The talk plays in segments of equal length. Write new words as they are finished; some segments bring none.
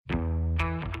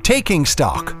Taking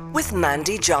Stock with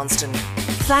Mandy Johnston.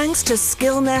 Thanks to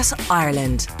Skillnet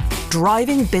Ireland,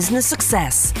 driving business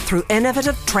success through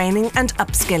innovative training and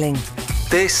upskilling.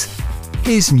 This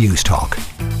is News Talk.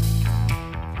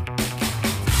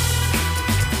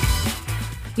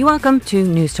 You're welcome to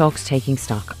News Talk's Taking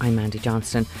Stock. I'm Mandy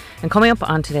Johnston. And coming up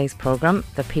on today's programme,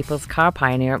 the people's car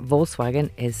pioneer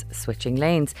Volkswagen is switching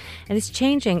lanes and is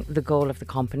changing the goal of the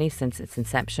company since its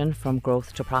inception from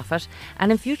growth to profit.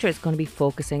 And in future, it's going to be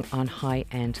focusing on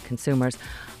high-end consumers.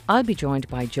 I'll be joined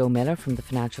by Joe Miller from the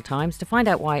Financial Times to find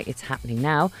out why it's happening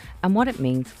now and what it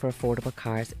means for affordable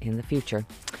cars in the future.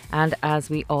 And as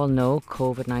we all know,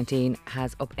 COVID-19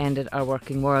 has upended our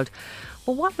working world.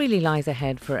 But what really lies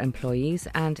ahead for employees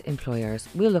and employers?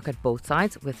 We'll look at both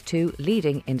sides with two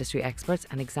leading industry experts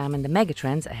and examine the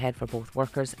megatrends ahead for both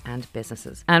workers and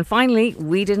businesses. And finally,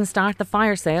 we didn't start the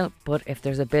fire sale, but if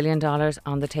there's $1 billion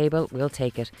on the table, we'll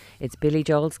take it. It's Billy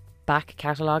Joel's back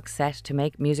catalogue set to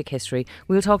make music history.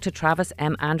 We'll talk to Travis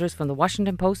M. Andrews from the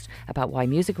Washington Post about why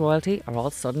music royalty are all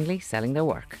suddenly selling their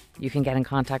work. You can get in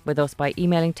contact with us by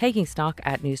emailing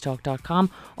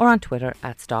takingstock@newstalk.com or on Twitter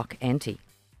 @StockNT.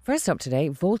 First up today,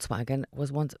 Volkswagen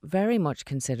was once very much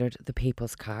considered the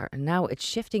people's car, and now it's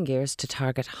shifting gears to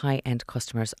target high-end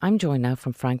customers. I'm joined now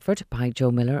from Frankfurt by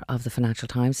Joe Miller of the Financial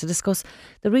Times to discuss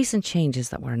the recent changes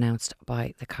that were announced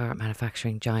by the car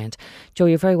manufacturing giant. Joe,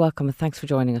 you're very welcome and thanks for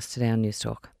joining us today on News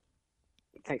Talk.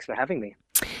 Thanks for having me.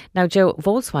 Now, Joe,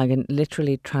 Volkswagen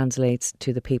literally translates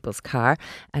to the people's car,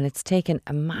 and it's taken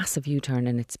a massive U-turn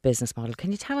in its business model.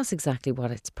 Can you tell us exactly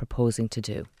what it's proposing to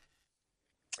do?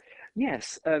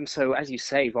 Yes. So as you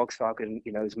say, Volkswagen,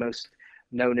 is most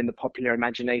known in the popular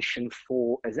imagination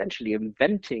for essentially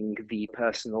inventing the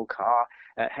personal car.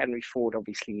 Henry Ford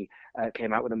obviously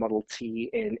came out with a Model T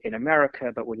in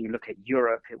America, but when you look at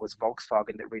Europe, it was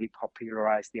Volkswagen that really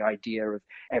popularized the idea of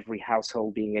every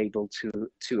household being able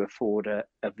to afford a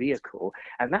vehicle.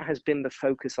 And that has been the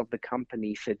focus of the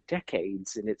company for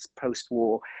decades. In its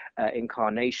post-war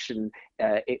incarnation,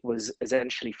 it was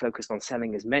essentially focused on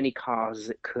selling as many cars as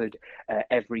it could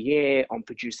every year, on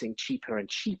producing cheaper and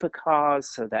cheaper cars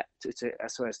so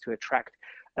as to attract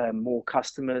more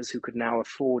customers who could now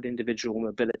afford individual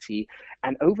mobility.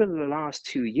 And over the last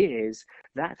 2 years,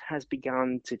 that has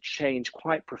begun to change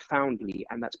quite profoundly.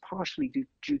 And that's partially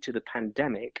due to the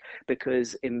pandemic,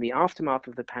 because in the aftermath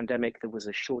of the pandemic, there was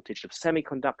a shortage of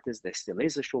semiconductors. There still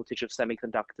is a shortage of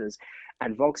semiconductors.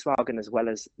 And Volkswagen, as well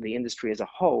as the industry as a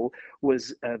whole,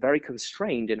 was very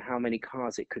constrained in how many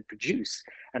cars it could produce.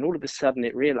 And all of a sudden,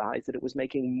 it realized that it was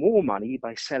making more money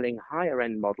by selling higher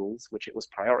end models, which it was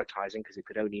prioritizing because it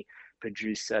could only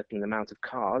produce a certain amount of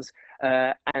cars,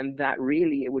 and that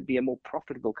really it would be a more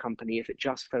profitable company if it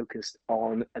just focused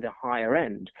on the higher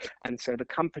end. And so the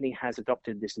company has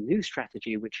adopted this new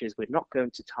strategy, which is we're not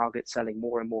going to target selling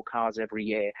more and more cars every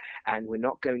year, and we're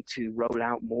not going to roll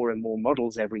out more and more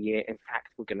models every year. In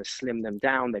fact, we're going to slim them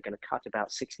down. They're going to cut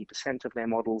about 60% of their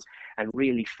models and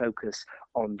really focus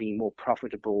on the more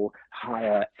profitable,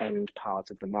 higher end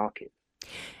part of the market.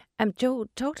 Joe,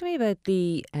 talk to me about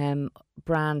the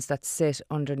brands that sit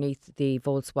underneath the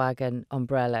Volkswagen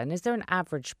umbrella. And is there an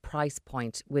average price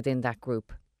point within that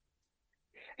group?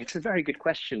 It's a very good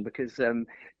question, because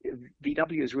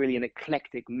VW is really an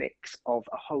eclectic mix of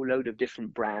a whole load of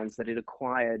different brands that it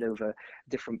acquired over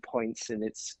different points in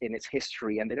its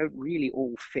history, and they don't really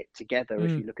all fit together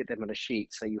if you look at them on a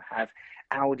sheet. So you have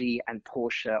Audi and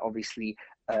Porsche, obviously,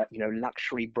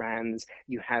 luxury brands.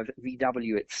 You have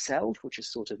VW itself, which is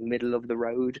sort of middle of the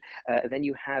road. Then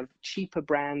you have cheaper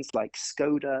brands like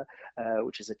Skoda,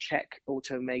 which is a Czech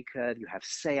automaker. You have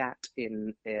Seat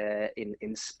in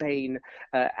Spain,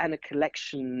 and a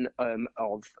collection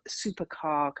of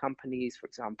supercar companies, for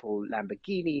example,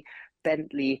 Lamborghini,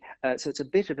 Bentley. So it's a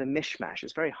bit of a mishmash.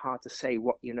 It's very hard to say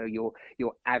what your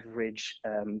average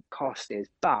cost is,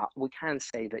 but we can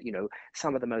say that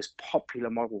some of the most popular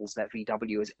models that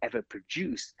VW has ever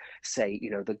produced, say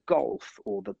the Golf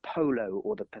or the Polo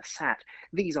or the Passat,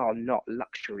 these are not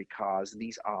luxury cars.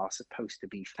 These are supposed to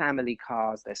be family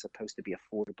cars. They're supposed to be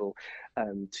affordable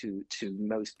to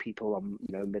most people on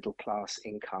middle class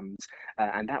incomes,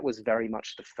 and that was very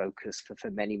much the focus for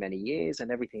many years,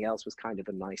 and everything else was kind of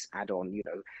a nice add-on,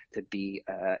 to be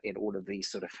in all of these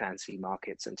sort of fancy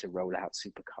markets and to roll out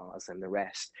supercars and the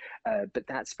rest. But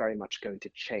that's very much going to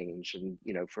change. And,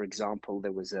 for example,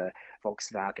 there was a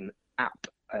Volkswagen app,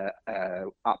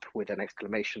 up with an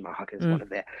exclamation mark, as one of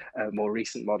their more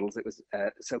recent models. It was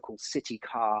a so-called city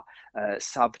car,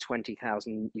 sub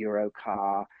 €20,000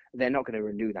 car. They're not going to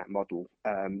renew that model.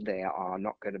 They are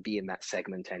not going to be in that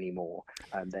segment anymore.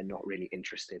 They're not really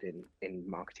interested in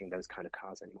marketing those kind of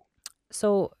cars anymore.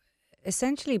 So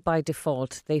essentially, by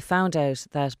default, they found out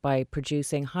that by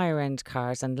producing higher end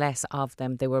cars and less of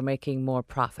them, they were making more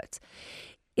profits.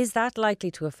 Is that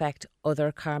likely to affect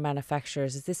other car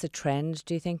manufacturers? Is this a trend,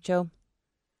 do you think, Joe?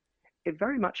 It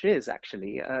very much is,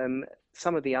 actually.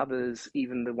 Some of the others,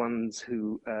 even the ones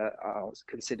who are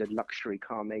considered luxury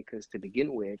car makers to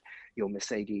begin with, your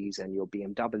Mercedes and your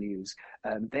BMWs,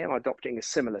 they are adopting a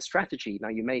similar strategy. Now,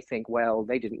 you may think, well,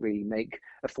 they didn't really make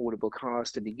affordable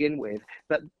cars to begin with,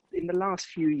 but in the last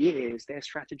few years, their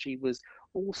strategy was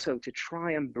also to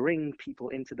try and bring people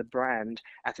into the brand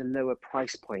at a lower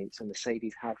price point. So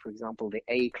Mercedes had, for example, the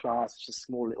A class, which is a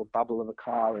small little bubble of a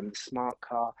car, and the smart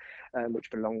car,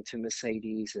 which belonged to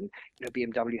Mercedes, and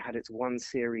BMW had its 1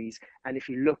 Series. And if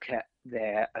you look at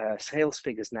their sales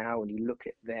figures now, and you look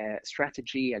at their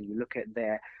strategy, and you look at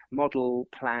their model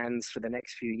plans for the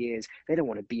next few years, they don't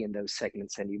want to be in those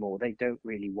segments anymore. They don't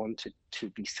really want to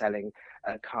be selling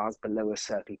cars below a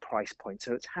certain price point.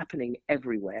 So it's happening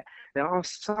everywhere. There are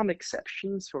some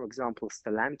exceptions. For example,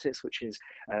 Stellantis, which is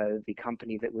the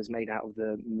company that was made out of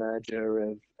the merger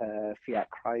of Fiat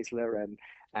Chrysler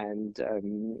and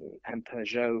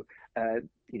Peugeot.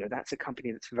 That's a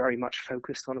company that's very much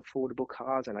focused on affordable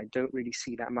cars, and I don't really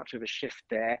see that much of a shift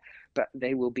there, but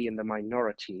they will be in the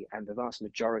minority, and the vast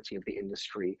majority of the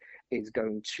industry is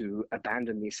going to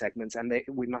abandon these segments. And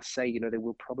we must say, there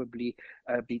will probably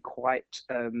be quite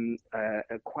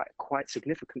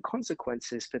significant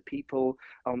consequences for people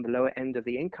on the lower end of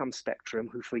the income spectrum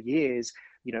who for years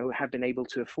have been able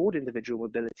to afford individual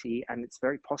mobility. And it's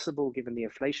very possible, given the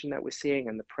inflation that we're seeing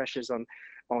and the pressures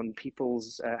on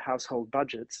people's household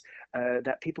budgets,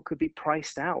 that people could be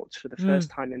priced out for the first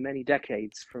time in many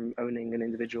decades from owning an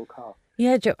individual car.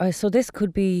 Yeah, so this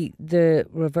could be the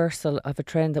reversal of a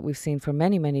trend that we've seen for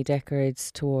many, many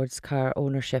decades towards car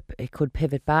ownership. It could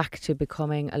pivot back to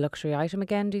becoming a luxury item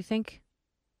again, do you think?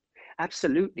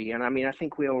 Absolutely. And I mean, I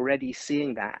think we're already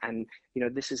seeing that. And,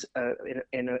 this is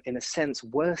in a sense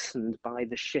worsened by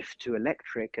the shift to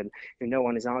electric. And no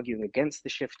one is arguing against the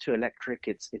shift to electric.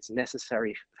 It's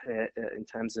necessary in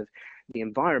terms of the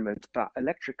environment. But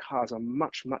electric cars are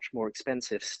much, much more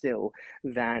expensive still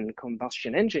than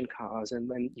combustion engine cars. And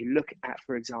when you look at,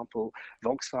 for example,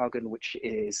 Volkswagen, which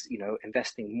is,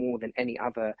 investing more than any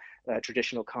other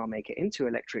traditional car maker into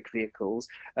electric vehicles,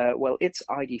 well, its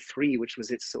ID.3, which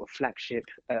was its sort of flagship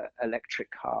electric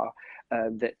car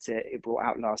that it brought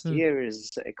out last year,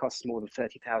 it costs more than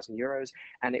 30,000 euros,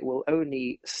 and it will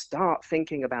only start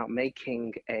thinking about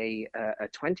making a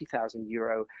 20,000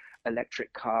 euro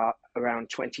electric car around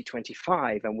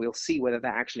 2025, and we'll see whether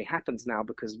that actually happens now,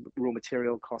 because raw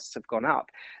material costs have gone up.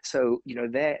 So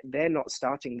they're not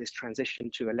starting this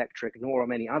transition to electric, nor are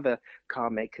many other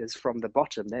car makers, from the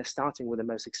bottom. They're starting with the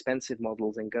most expensive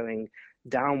models and going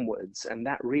downwards, and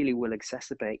that really will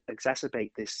exacerbate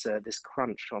this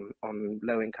crunch on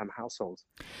low income households,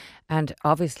 and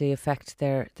obviously affect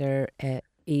their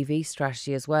EV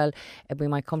strategy as well. We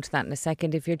might come to that in a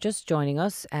second. If you're just joining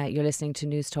us, you're listening to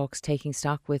News Talks Taking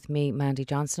Stock with me, Mandy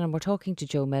Johnston, and we're talking to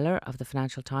Joe Miller of the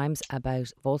Financial Times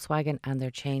about Volkswagen and their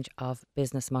change of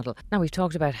business model. Now, we've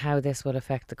talked about how this will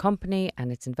affect the company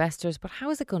and its investors, but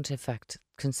how is it going to affect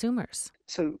consumers?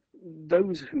 So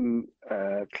those who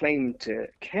claim to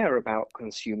care about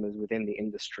consumers within the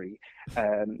industry,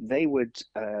 they would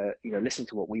listen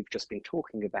to what we've just been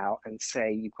talking about and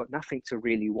say you've got nothing to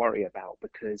really worry about,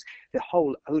 because the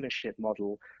whole ownership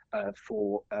model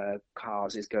for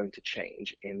cars is going to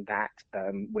change, in that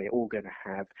we're all going to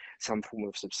have some form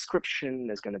of subscription.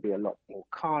 There's going to be a lot more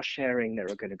car sharing. There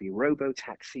are going to be robo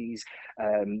taxis.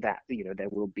 That there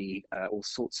will be all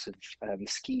sorts of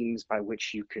schemes by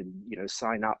which you can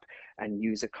sign up and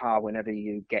use a car whenever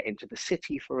you get into the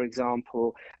city, for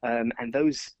example. And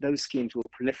those schemes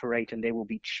will proliferate, and they will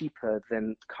be cheaper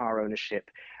than car ownership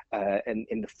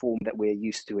in the form that we're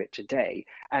used to it today.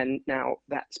 And now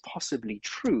that's possibly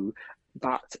true,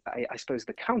 but I suppose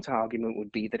the counter argument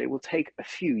would be that it will take a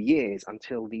few years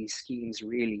until these schemes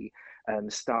really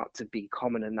start to be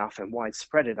common enough and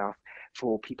widespread enough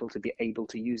for people to be able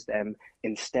to use them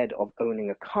instead of owning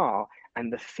a car.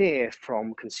 And the fear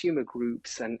from consumer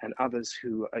groups and others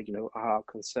who are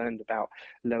concerned about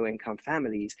low-income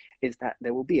families is that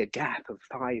there will be a gap of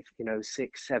 5,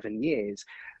 6, 7 years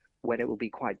when it will be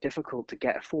quite difficult to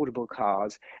get affordable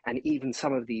cars. And even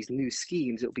some of these new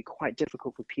schemes, it will be quite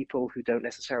difficult for people who don't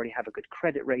necessarily have a good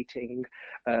credit rating,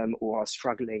 or are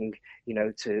struggling,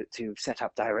 to set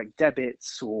up direct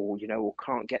debits, or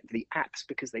can't get the apps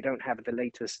because they don't have the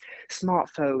latest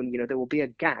smartphone. There will be a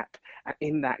gap.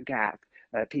 In that gap,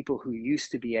 people who used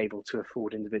to be able to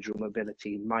afford individual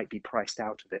mobility might be priced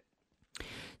out of it.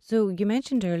 So you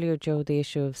mentioned earlier, Joe, the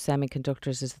issue of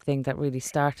semiconductors is the thing that really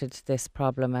started this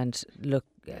problem and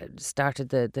started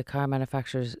the car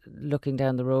manufacturers looking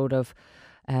down the road of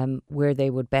where they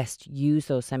would best use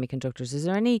those semiconductors. Is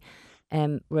there any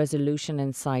resolution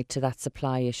in sight to that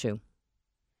supply issue?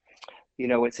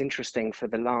 It's interesting for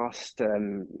the last,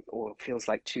 or feels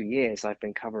like 2 years, I've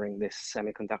been covering this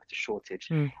semiconductor shortage.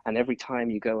 Mm. And every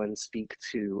time you go and speak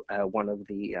to one of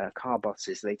the car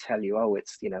bosses, they tell you, oh,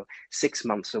 it's, 6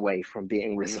 months away from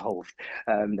being resolved.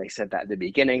 They said that at the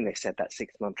beginning, they said that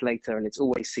 6 months later, and it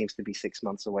always seems to be 6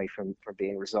 months away from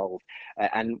being resolved.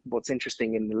 And what's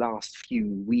interesting in the last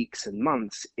few weeks and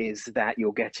months is that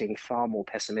you're getting far more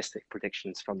pessimistic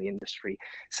predictions from the industry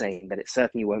saying that it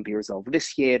certainly won't be resolved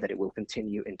this year, that it will continue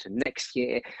into next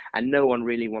year, and no one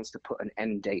really wants to put an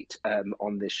end date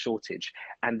on this shortage.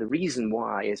 And the reason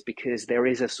why is because there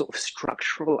is a sort of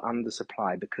structural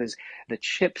undersupply, because the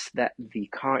chips that the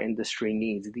car industry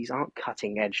needs, these aren't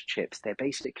cutting edge chips. They're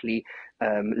basically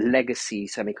legacy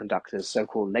semiconductors,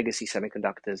 so-called legacy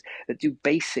semiconductors that do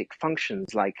basic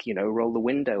functions like, roll the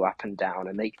window up and down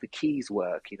and make the keys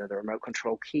work, the remote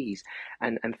control keys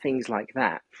and things like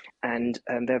that. And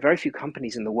there are very few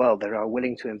companies in the world that are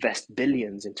willing to invest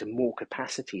billions into more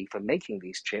capacity for making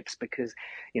these chips because,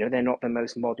 they're not the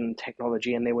most modern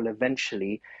technology and they will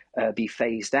eventually be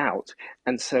phased out.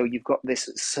 And so you've got this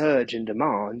surge in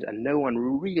demand and no one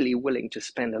really willing to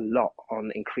spend a lot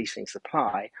on increasing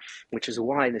supply, which is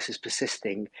why this is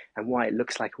persisting and why it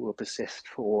looks like it will persist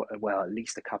for, well, at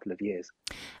least a couple of years.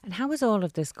 And how is all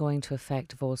of this going to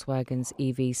affect Volkswagen's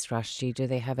EV strategy? Do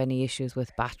they have any issues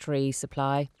with battery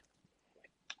supply?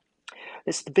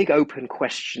 It's the big open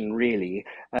question, really.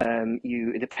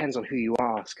 It depends on who you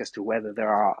ask as to whether there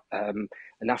are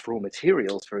enough raw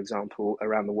materials, for example,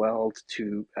 around the world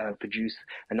to produce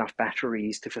enough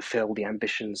batteries to fulfill the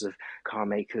ambitions of car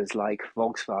makers like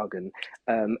Volkswagen.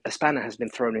 A spanner has been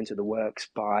thrown into the works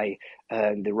by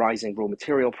the rising raw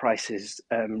material prices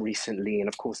recently, and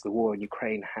of course the war in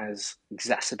Ukraine has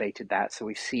exacerbated that. So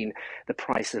we've seen the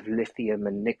price of lithium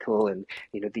and nickel, and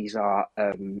these are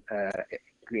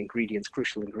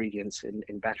crucial ingredients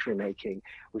in battery making.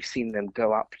 We've seen them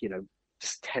go up,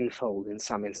 just tenfold in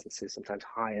some instances, sometimes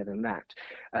higher than that.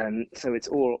 So it's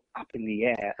all up in the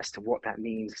air as to what that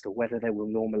means, as to whether they will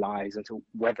normalize, and to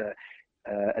whether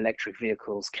electric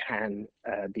vehicles can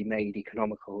be made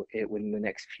economical within the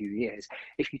next few years.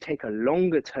 If you take a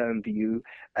longer term view,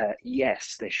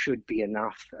 yes, there should be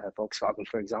enough. Volkswagen,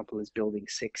 for example, is building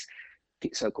 6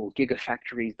 so-called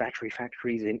gigafactories, battery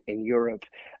factories in Europe.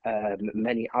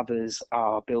 Many others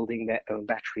are building their own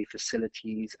battery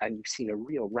facilities, and you've seen a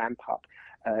real ramp up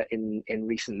in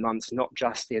recent months, not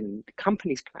just in the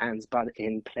company's plans, but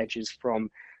in pledges from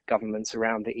governments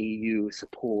around the EU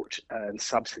support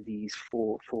subsidies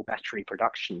for battery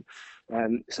production.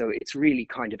 So it's really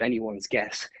kind of anyone's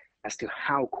guess as to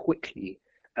how quickly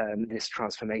this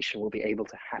transformation will be able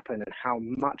to happen and how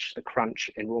much the crunch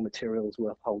in raw materials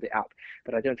will hold it up.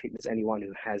 But I don't think there's anyone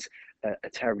who has a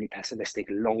terribly pessimistic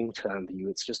long-term view.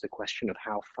 It's just a question of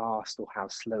how fast or how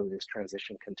slow this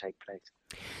transition can take place.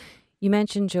 You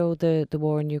mentioned, Joe, the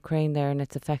war in Ukraine there, and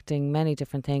it's affecting many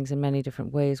different things in many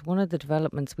different ways. One of the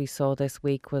developments we saw this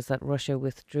week was that Russia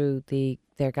withdrew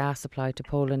their gas supply to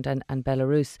Poland and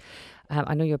Belarus.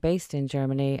 I know you're based in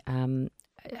Germany.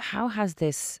 How has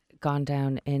this gone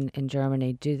down in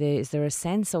Germany? Is there a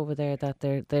sense over there that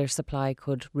their supply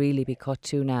could really be cut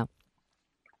too now?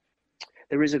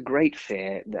 There is a great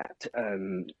fear that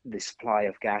the supply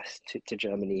of gas to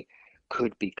Germany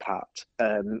could be cut.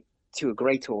 To a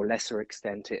greater or lesser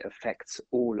extent, it affects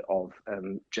all of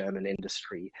German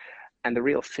industry. And the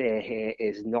real fear here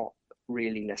is not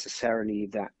really necessarily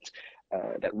that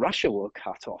Russia will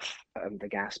cut off the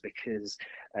gas, because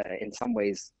in some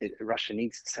ways Russia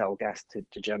needs to sell gas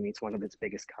to Germany. It's one of its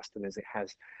biggest customers. It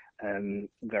has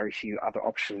very few other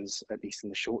options, at least in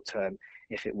the short term,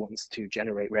 if it wants to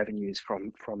generate revenues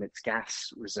from its gas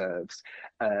reserves.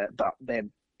 But there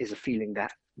is a feeling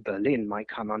that Berlin might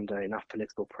come under enough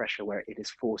political pressure where it is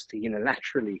forced to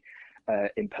unilaterally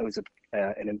impose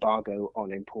an embargo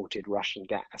on imported Russian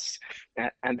gas,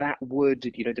 and that would,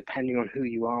 depending on who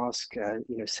you ask,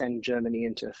 send Germany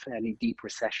into a fairly deep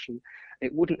recession.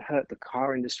 It wouldn't hurt the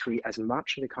car industry as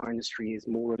much. The car industry is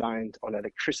more reliant on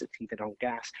electricity than on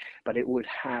gas, but it would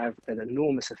have an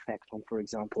enormous effect on, for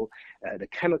example, the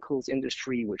chemicals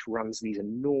industry, which runs these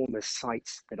enormous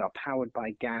sites that are powered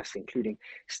by gas, including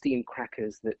steam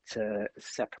crackers that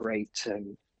separate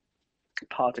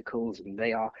particles, and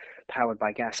they are powered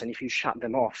by gas. And if you shut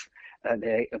them off,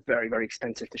 they are very, very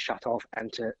expensive to shut off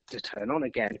and to turn on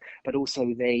again. But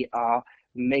also they are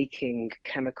making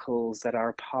chemicals that are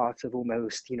a part of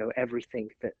almost, everything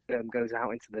that goes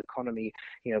out into the economy,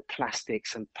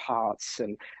 plastics and parts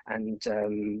and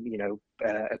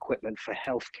equipment for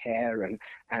healthcare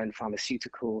and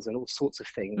pharmaceuticals and all sorts of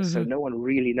things. So no one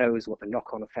really knows what the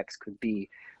knock-on effects could be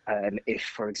if,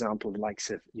 for example, the likes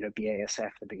of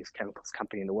BASF, the biggest chemicals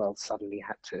company in the world, suddenly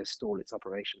had to stall its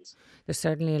operations. There's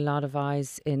certainly a lot of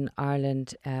eyes in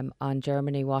Ireland on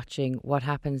Germany watching what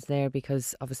happens there,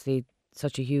 because obviously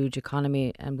such a huge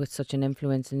economy and with such an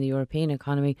influence in the European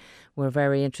economy, we're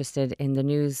very interested in the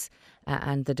news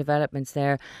and the developments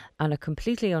there. On a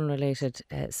completely unrelated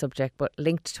subject, but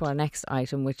linked to our next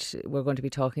item, which we're going to be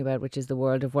talking about, which is the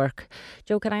world of work.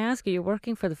 Joe, can I ask you, you're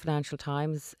working for the Financial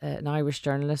Times, an Irish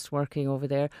journalist working over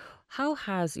there. How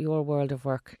has your world of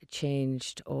work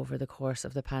changed over the course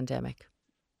of the pandemic?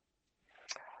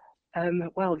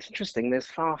 Well, it's interesting. There's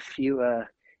far fewer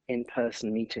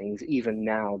in-person meetings, even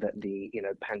now that the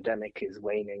pandemic is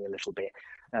waning a little bit,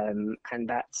 and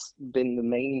that's been the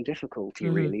main difficulty,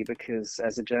 really, because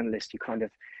as a journalist, you kind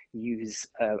of use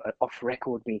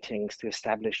off-record meetings to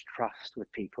establish trust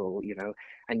with people,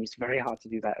 and it's very hard to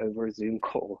do that over a Zoom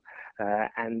call,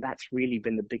 and that's really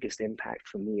been the biggest impact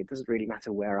for me. It doesn't really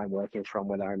matter where I'm working from,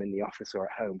 whether I'm in the office or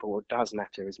at home, but what does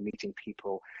matter is meeting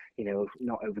people,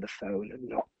 not over the phone,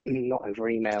 not over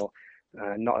email,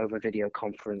 not over video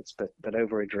conference, but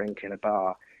over a drink in a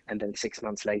bar. And then 6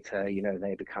 months later,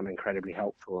 they become incredibly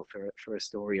helpful for a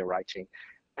story you're writing.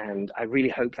 And I really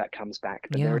hope that comes back,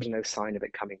 but there is no sign of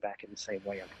it coming back in the same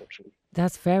way, unfortunately.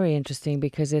 That's very interesting,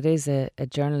 because it is a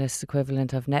journalist's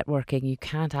equivalent of networking. You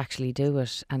can't actually do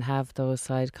it and have those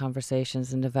side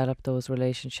conversations and develop those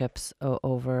relationships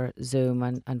over Zoom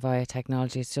and via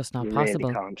technology. It's just not possible.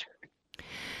 Really can't.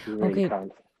 You really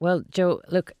can't. Well, Joe,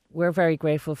 look, we're very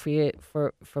grateful for you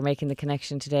for making the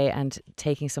connection today and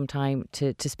taking some time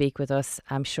to speak with us.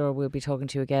 I'm sure we'll be talking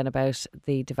to you again about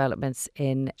the developments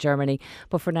in Germany.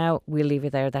 But for now, we'll leave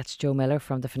it there. That's Joe Miller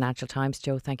from the Financial Times.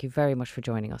 Joe, thank you very much for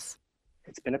joining us.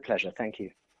 It's been a pleasure. Thank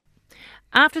you.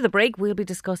 After the break, we'll be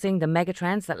discussing the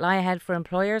megatrends that lie ahead for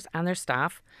employers and their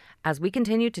staff as we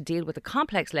continue to deal with the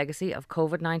complex legacy of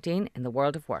COVID-19 in the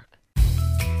world of work.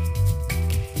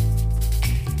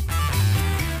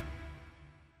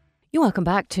 You're welcome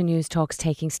back to News Talks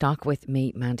Taking Stock with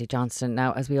me, Mandy Johnston.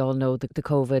 Now, as we all know, the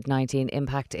COVID-19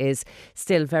 impact is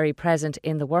still very present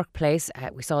in the workplace.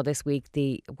 We saw this week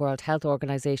the World Health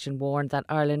Organization warned that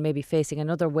Ireland may be facing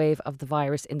another wave of the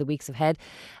virus in the weeks ahead.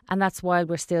 And that's while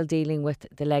we're still dealing with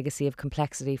the legacy of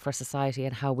complexity for society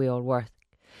and how we all work.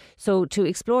 So to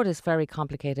explore this very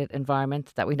complicated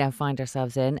environment that we now find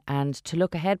ourselves in, and to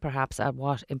look ahead perhaps at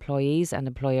what employees and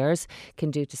employers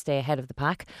can do to stay ahead of the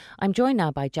pack, I'm joined now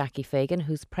by Jackie Fagan,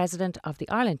 who's president of the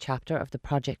Ireland chapter of the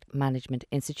Project Management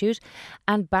Institute,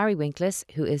 and Barry Winkles,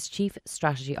 who is Chief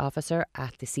Strategy Officer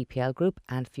at the CPL Group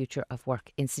and Future of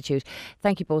Work Institute.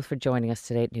 Thank you both for joining us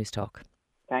today at News Talk.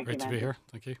 Thank you. Great to be here.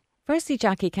 Thank you. Firstly,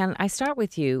 Jackie, can I start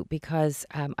with you, because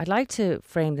I'd like to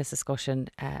frame this discussion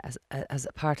as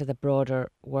a part of the broader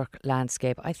work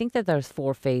landscape. I think that there's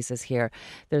 4 phases here.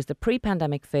 There's the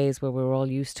pre-pandemic phase where we were all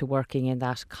used to working in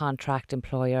that contract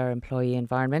employer-employee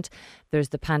environment. There's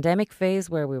the pandemic phase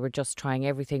where we were just trying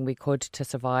everything we could to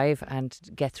survive and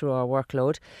get through our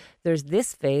workload. There's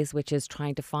this phase, which is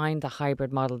trying to find the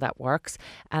hybrid model that works.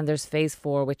 And there's phase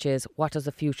 4, which is what does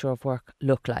the future of work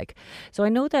look like? So I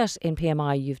know that in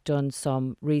PMI you've done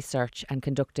some research and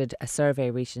conducted a survey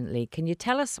recently. Can you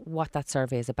tell us what that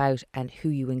survey is about and who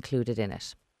you included in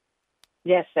it?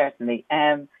 Yes, certainly.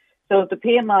 So the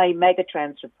PMI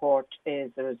Megatrends report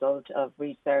is the result of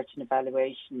research and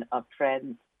evaluation of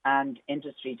trends and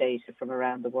industry data from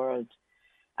around the world.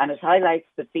 And it highlights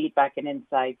the feedback and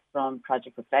insights from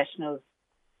project professionals,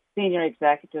 senior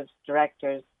executives,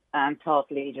 directors, and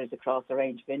thought leaders across a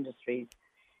range of industries.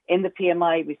 In the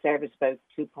PMI, we service about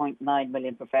 2.9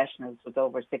 million professionals with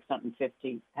over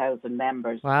 650,000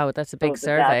 members. Wow, that's a big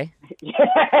survey.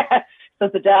 So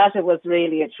the data was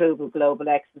really a true global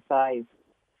exercise,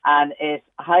 and it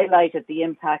highlighted the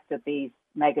impact of these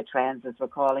megatrends, as we're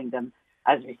calling them,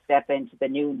 as we step into the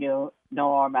new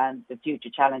norm and the future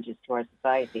challenges to our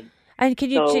society. And can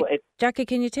you, Jackie,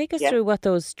 can you take us through what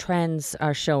those trends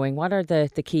are showing? What are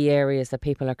the key areas that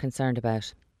people are concerned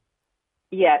about?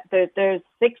 Yeah, there's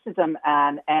 6 of them,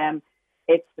 and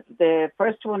it's the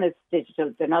first one is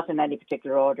digital. They're not in any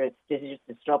particular order. It's digital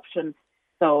disruption.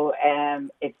 So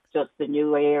it's just the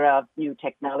new era of new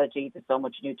technology. There's so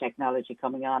much new technology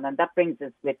coming on, and that brings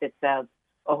us with itself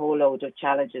a whole load of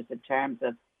challenges in terms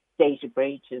of data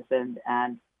breaches and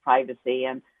privacy,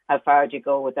 and how far do you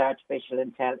go with artificial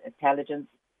intelligence.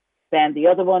 Then the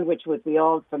other one, which would be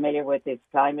all familiar with, is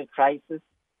climate crisis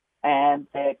and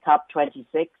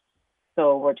COP26.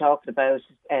 So we're talking about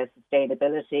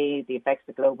sustainability, the effects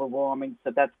of global warming.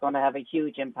 So that's going to have a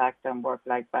huge impact on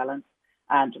work-life balance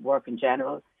and work in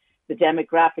general. The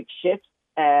demographic shifts.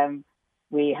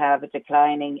 We have a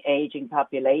declining aging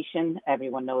population.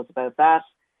 Everyone knows about that.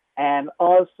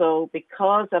 Also,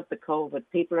 because of the COVID,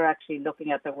 people are actually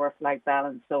looking at their work-life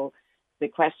balance. So the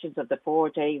questions of the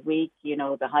 4-day week,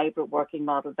 the hybrid working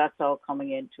model, that's all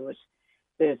coming into it.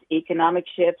 There's economic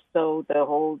shifts. So the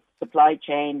whole supply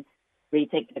chain,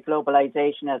 rethinking the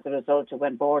globalization as a result of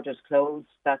when borders closed,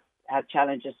 that had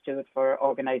challenges to it for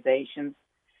organizations.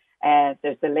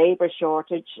 There's the labour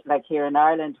shortage. Like here in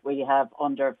Ireland, we have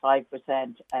under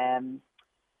 5%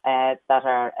 that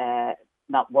are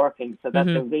not working. So that's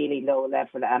a really low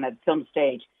level. And at some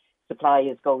stage, supply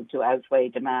is going to outweigh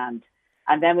demand.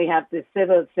 And then we have the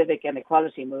civil, civic and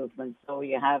equality movement. So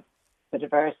you have the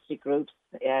diversity groups,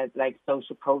 like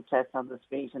social protests on the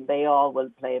street, and they all will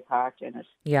play a part in it.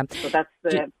 Yeah. So that's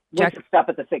we'll stop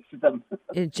at the 6 of them.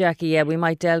 Jackie, yeah, we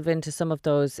might delve into some of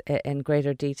those in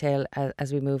greater detail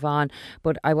as we move on.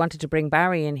 But I wanted to bring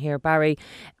Barry in here. Barry,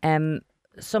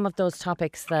 some of those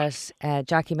topics that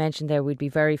Jackie mentioned there we'd be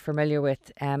very familiar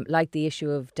with, like the issue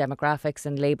of demographics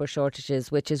and labour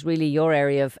shortages, which is really your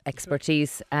area of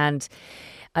expertise. And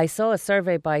I saw a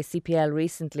survey by CPL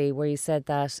recently where you said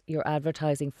that you're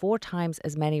advertising 4 times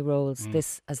as many roles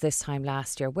as this time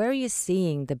last year. Where are you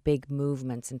seeing the big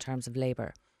movements in terms of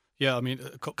labour? Yeah, I mean,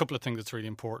 a couple of things that's really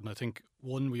important. I think,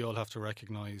 one, we all have to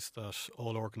recognise that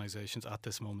all organisations at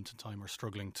this moment in time are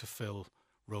struggling to fill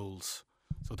roles.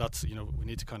 So that's, we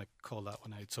need to kind of call that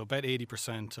one out. So about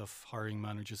 80% of hiring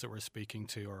managers that we're speaking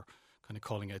to are kind of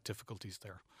calling out difficulties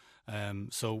there.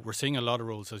 So we're seeing a lot of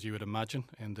roles, as you would imagine,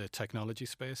 in the technology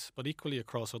space, but equally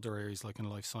across other areas like in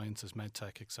life sciences,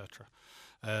 medtech, etc.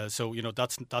 So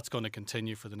that's going to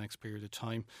continue for the next period of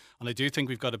time. And I do think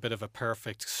we've got a bit of a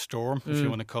perfect storm, if you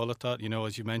want to call it that.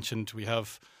 As you mentioned, we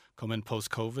have come in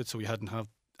post-COVID, so we hadn't had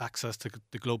access to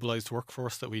the globalized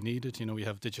workforce that we needed. We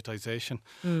have digitization.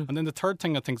 And then the third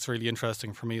thing I think is really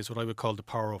interesting for me is what I would call the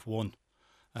power of one.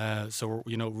 So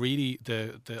really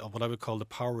the what I would call the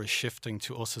power is shifting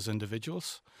to us as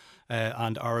individuals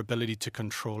and our ability to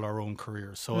control our own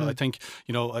careers. So I think,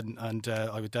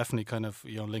 I would definitely kind of,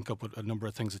 link up with a number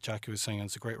of things that Jackie was saying, and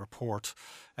it's a great report.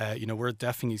 We're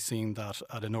definitely seeing that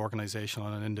at an organisation,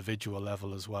 on an individual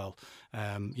level as well.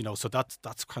 So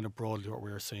that's kind of broadly what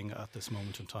we're seeing at this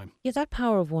moment in time. Yeah, that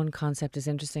power of one concept is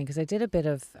interesting because I did a bit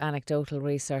of anecdotal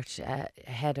research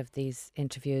ahead of these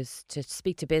interviews to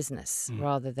speak to business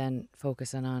rather than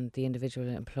focusing on the individual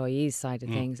employees side of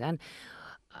things. And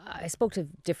I spoke to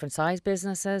different size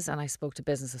businesses and I spoke to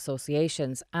business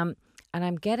associations. And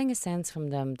I'm getting a sense from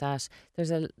them that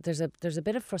there's a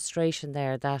bit of frustration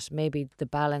there that maybe the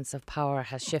balance of power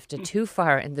has shifted too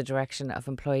far in the direction of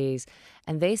employees,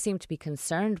 and they seem to be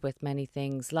concerned with many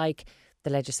things like the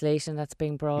legislation that's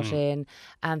being brought in,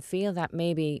 and feel that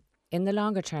maybe in the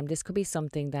longer term this could be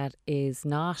something that is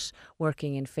not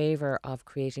working in favour of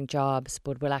creating jobs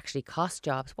but will actually cost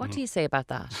jobs. What do you say about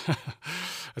that?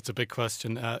 It's a big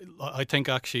question. I think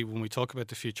actually when we talk about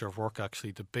the future of work,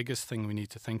 actually the biggest thing we need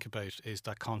to think about is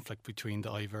that conflict between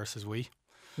the I versus we.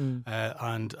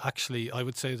 And actually I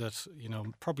would say that,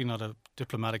 probably not a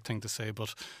diplomatic thing to say,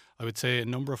 but I would say a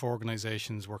number of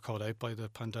organisations were caught out by the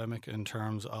pandemic in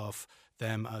terms of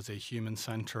them as a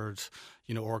human-centred,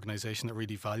 organisation that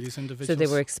really values individuals. So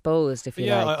they were exposed, if you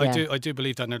like. I do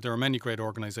believe that. And there are many great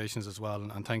organisations as well,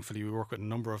 and thankfully we work with a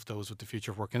number of those with the Future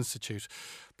of Work Institute.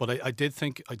 But I do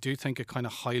think it kind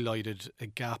of highlighted a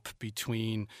gap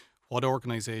between what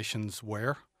organisations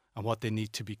were and what they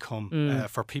need to become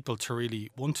for people to really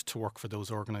want to work for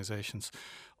those organisations.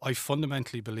 I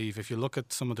fundamentally believe, if you look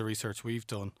at some of the research we've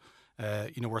done,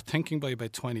 we're thinking by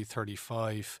about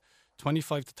 2035,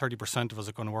 25 to 30% of us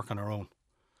are going to work on our own.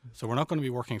 So we're not going to be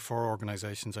working for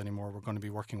organisations anymore. We're going to be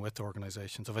working with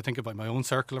organisations. If I think about my own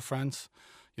circle of friends,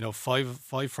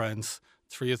 5 friends,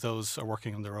 3 of those are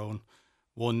working on their own.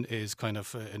 1 is kind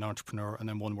of an entrepreneur, and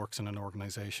then 1 works in an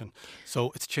organisation.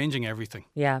 So it's changing everything.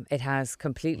 Yeah, it has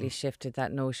completely shifted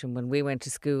that notion. When we went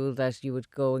to school that you would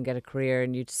go and get a career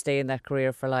and you'd stay in that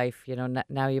career for life.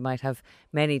 Now you might have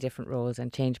many different roles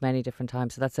and change many different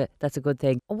times. So that's a good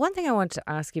thing. One thing I wanted to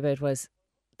ask you about was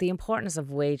the importance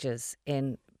of wages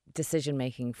in decision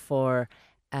making for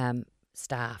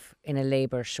staff in a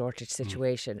labour shortage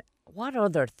situation. What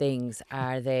other things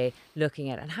are they looking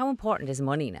at, and how important is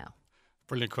money now?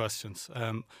 Brilliant questions.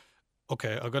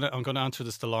 Okay, I'm gonna answer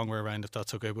this the long way around, if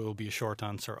that's okay, but it will be a short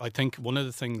answer. I think one of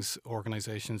the things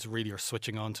organisations really are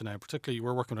switching on to now, particularly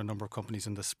we're working with a number of companies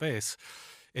in this space,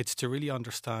 it's to really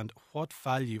understand what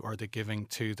value are they giving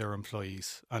to their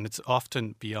employees, and it's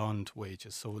often beyond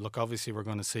wages. So look, obviously we're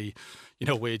going to see,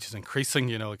 wages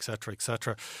increasing, et cetera, et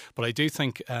cetera. But I do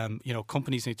think,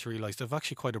 companies need to realise they've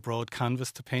actually quite a broad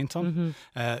canvas to paint on.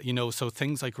 So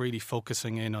things like really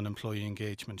focusing in on employee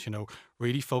engagement,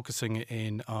 really focusing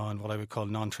in on what I would call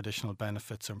non-traditional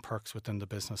benefits and perks within the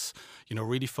business,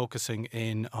 really focusing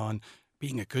in on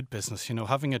being a good business,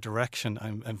 having a direction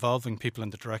and involving people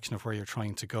in the direction of where you're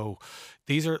trying to go.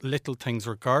 These are little things,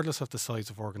 regardless of the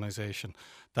size of organisation,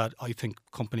 that I think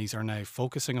companies are now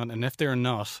focusing on. And if they're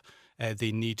not,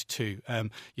 they need to.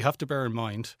 You have to bear in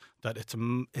mind that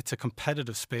it's a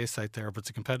competitive space out there, but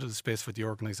it's a competitive space for the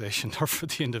organisation or for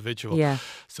the individual. Yeah.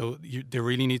 So they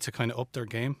really need to kind of up their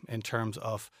game in terms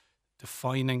of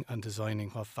defining and designing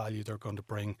what value they're going to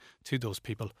bring to those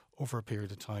people over a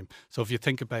period of time. So if you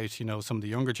think about, some of the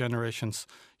younger generations,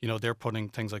 they're putting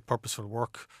things like purposeful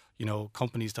work,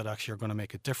 companies that actually are going to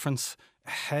make a difference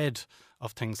ahead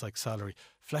of things like salary.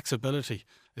 Flexibility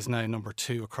is now number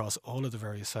 2 across all of the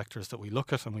various sectors that we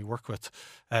look at and we work with.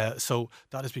 So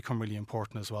that has become really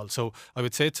important as well. So I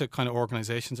would say to kind of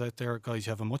organisations out there, guys,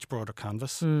 you have a much broader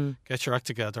canvas. Get your act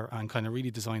together and kind of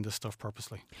really design this stuff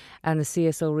purposely. And the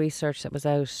CSO research that was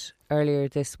out earlier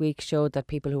this week showed that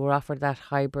people who were offered that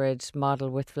hybrid model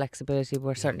with flexibility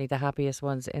were certainly the happiest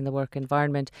ones in the work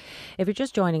environment. If you're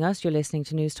just joining us, you're listening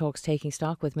to News Talks Taking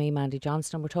Stock with me, Mandy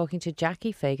Johnston. We're talking to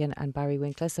Jackie Fagan and Barry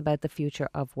Winkles about the future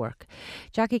of work.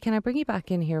 Jackie, can I bring you back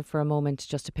in here for a moment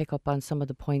just to pick up on some of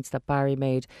the points that Barry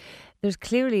made? There's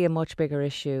clearly a much bigger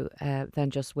issue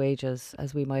than just wages,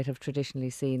 as we might have traditionally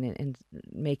seen in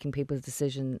making people's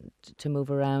decision to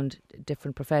move around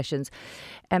different professions.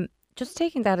 Just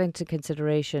taking that into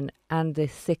consideration and the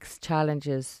 6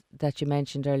 challenges that you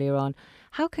mentioned earlier on,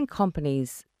 how can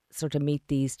companies sort of meet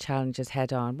these challenges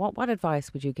head on? What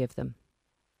advice would you give them?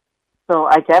 So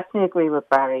I definitely agree with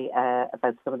Barry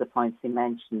about some of the points he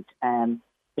mentioned,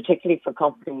 particularly for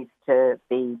companies to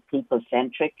be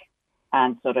people-centric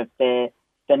and sort of the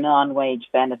non-wage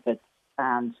benefits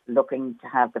and looking to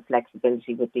have the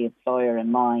flexibility with the employer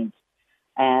in mind.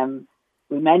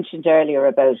 We mentioned earlier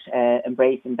about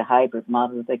embracing the hybrid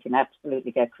model. They can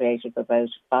absolutely get creative about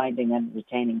finding and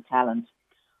retaining talent.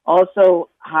 Also,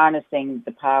 harnessing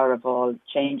the power of all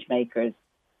change makers.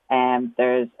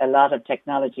 There's a lot of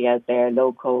technology out there,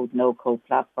 low-code, no-code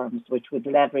platforms, which would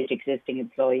leverage existing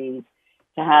employees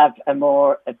to have a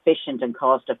more efficient and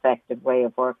cost-effective way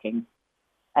of working.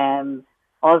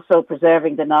 Also,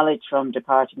 preserving the knowledge from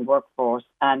departing workforce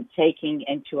and taking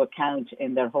into account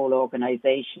in their whole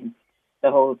organisation the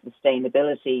whole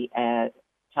sustainability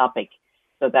topic,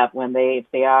 so that if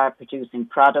they are producing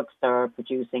products or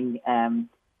producing an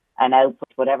output,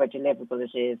 whatever deliverable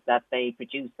it is, that they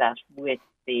produce that with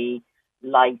the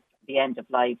end of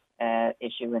life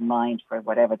issue in mind for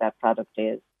whatever that product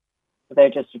is. So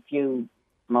they're just a few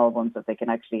small ones that they can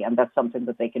actually, and that's something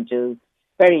that they can do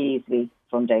very easily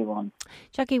from day one.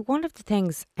 Jackie, one of the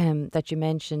things that you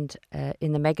mentioned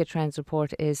in the Megatrends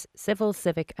report is civil,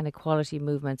 civic and equality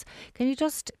movements. Can you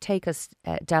just take us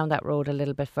down that road a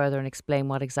little bit further and explain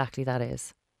what exactly that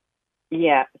is?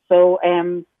 Yeah, so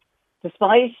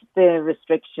despite the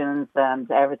restrictions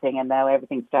and everything, and now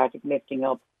everything started lifting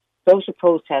up, social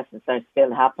protests are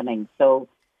still happening. So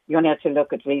you only have to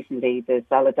look at recently the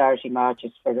solidarity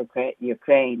marches for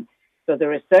Ukraine. So the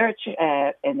research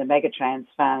in the Megatrends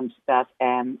found that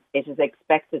it is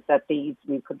expected that we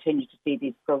continue to see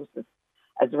these processes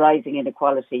as rising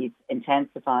inequalities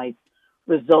intensifies,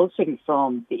 resulting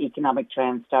from the economic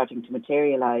trends starting to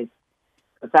materialise.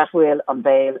 But that will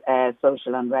unveil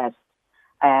social unrest.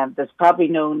 There's probably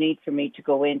no need for me to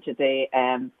go into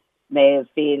the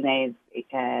male-female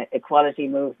equality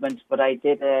movement, but I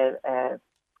did a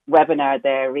webinar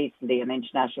there recently on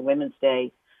International Women's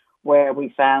Day, where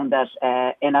we found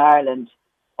that in Ireland,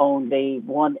 only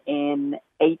 1 in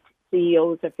 8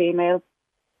 CEOs are female.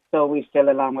 So we've still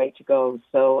a long way to go.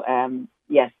 So,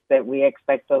 yes, that we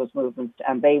expect those movements,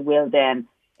 and they will then,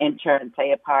 in turn,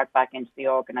 play a part back into the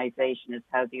organisation as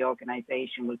how the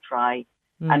organisation will try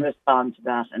and respond to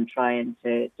that and trying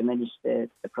to diminish the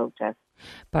protests.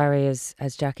 Barry, as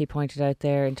Jackie pointed out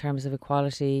there, in terms of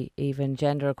equality, even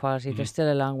gender equality, there's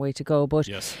still a long way to go. But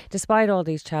despite all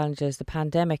these challenges, the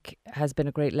pandemic has been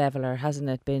a great leveller, hasn't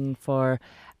it? Been for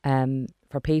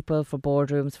people, for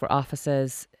boardrooms, for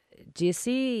offices. Do you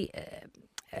see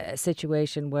a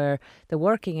situation where the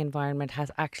working environment has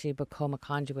actually become a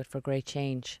conduit for great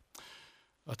change?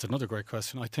 That's another great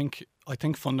question. I think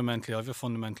fundamentally, I have a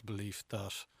fundamental belief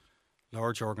that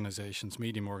large organisations,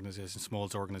 medium organisations, small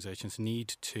organisations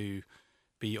need to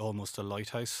be almost a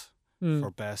lighthouse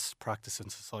for best practice in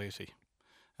society.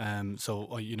 It's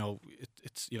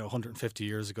 150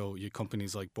 years ago, you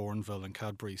companies like Bourneville and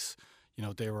Cadbury's,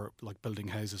 they were like building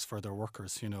houses for their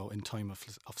workers, in time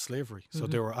of slavery. So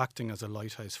they were acting as a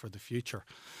lighthouse for the future.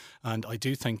 And I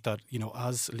do think that,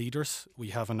 as leaders, we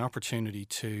have an opportunity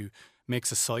to make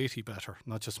society better,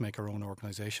 not just make our own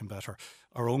organisation better.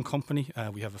 Our own company,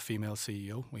 we have a female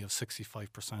CEO. We have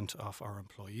 65% of our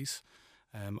employees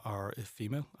are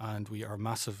female, and we are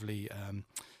massively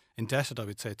indebted, I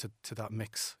would say, to that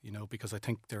mix, because I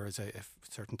think there is a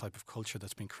certain type of culture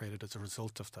that's been created as a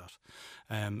result of that.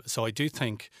 So I do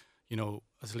think,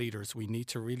 as leaders, we need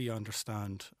to really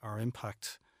understand our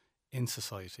impact in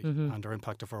society and our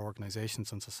impact of our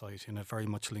organisations in society. And it very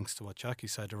much links to what Jackie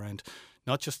said around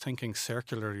not just thinking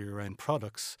circularly around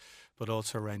products, but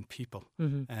also around people,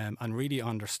 and really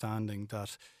understanding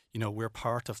that, we're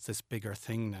part of this bigger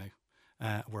thing now.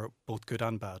 We're both good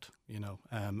and bad,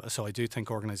 So I do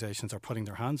think organisations are putting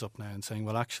their hands up now and saying,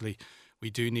 well, actually, we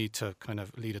do need to kind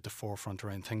of lead at the forefront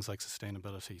around things like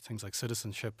sustainability, things like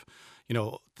citizenship,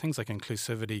 things like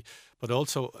inclusivity, but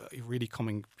also really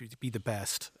be the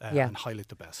best and highlight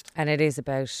the best. And it is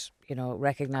about,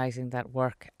 recognising that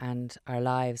work and our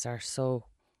lives are so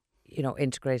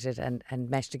integrated and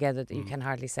meshed together that you can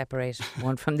hardly separate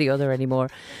one from the other anymore.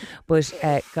 But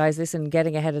guys, listen,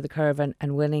 getting ahead of the curve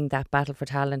and winning that battle for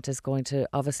talent is going to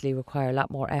obviously require a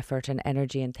lot more effort and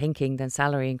energy and thinking than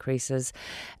salary increases.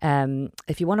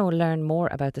 If you want to learn more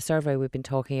about the survey we've been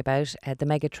talking about, the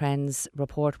Mega Trends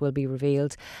report will be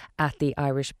revealed at the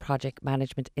Irish Project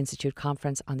Management Institute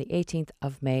conference on the 18th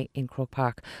of May in Croke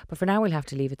Park. But for now, we'll have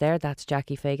to leave it there. That's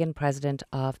Jackie Fagan, President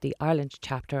of the Ireland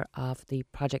chapter of the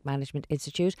Project Management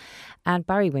Institute, and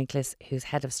Barry Winkles, who's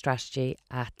Head of Strategy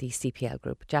at the CPL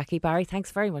Group. Jackie, Barry,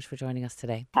 thanks very much for joining us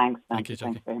today. Thanks, Thank you,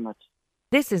 Jackie. Thanks very much.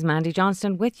 This is Mandy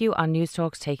Johnston with you on News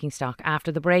Talks Taking Stock.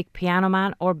 After the break, piano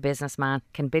man or businessman?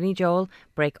 Can Billy Joel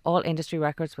break all industry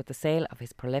records with the sale of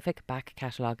his prolific back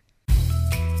catalogue?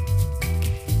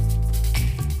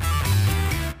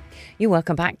 You're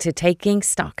welcome back to Taking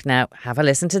Stock. Now, have a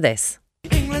listen to this.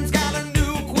 England's got a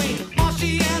new queen,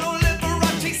 Marciano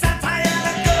Liberace,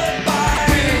 Santana, goodbye.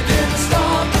 We didn't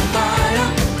start the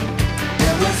fire,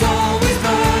 it was always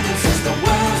burning since the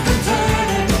world's been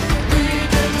turning. We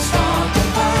didn't start the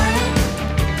fire,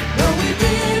 no we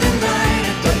didn't light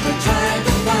it, but we tried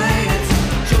to fight it.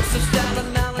 Joseph Stalin.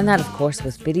 And that, of course,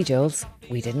 was Billy Joel's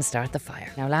We Didn't Start the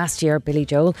Fire. Now, last year, Billy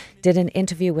Joel did an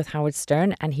interview with Howard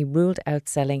Stern and he ruled out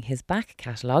selling his back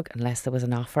catalogue unless there was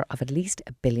an offer of at least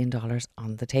 $1 billion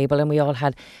on the table. And we all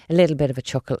had a little bit of a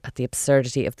chuckle at the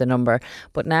absurdity of the number.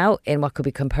 But now, in what could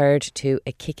be compared to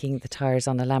a kicking the tyres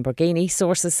on a Lamborghini,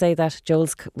 sources say that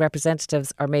Joel's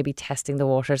representatives are maybe testing the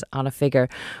waters on a figure.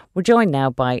 We're joined now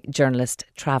by journalist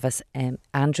Travis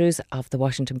Andrews of The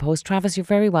Washington Post. Travis, you're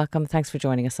very welcome. Thanks for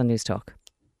joining us on News Talk.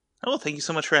 Oh, thank you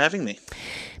so much for having me.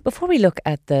 Before we look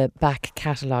at the back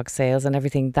catalogue sales and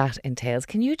everything that entails,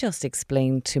 can you just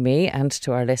explain to me and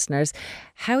to our listeners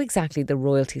how exactly the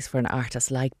royalties for an artist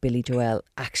like Billy Joel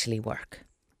actually work?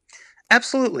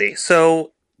 Absolutely.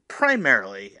 So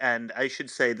primarily, and I should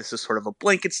say this is sort of a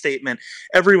blanket statement,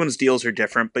 everyone's deals are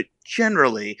different, but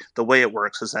generally the way it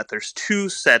works is that there's two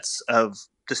sets of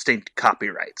distinct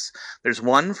copyrights. There's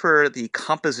one for the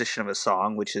composition of a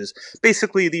song, which is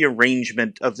basically the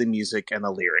arrangement of the music and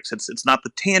the lyrics. It's not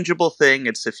the tangible thing.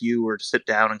 It's if you were to sit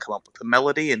down and come up with a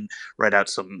melody and write out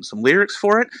some lyrics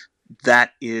for it,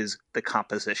 that is the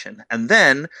composition. And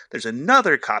then there's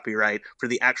another copyright for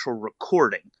the actual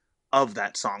recording of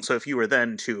that song. So if you were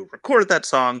then to record that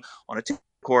song on a tape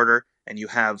recorder and you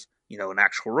have, an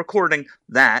actual recording,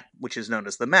 that, which is known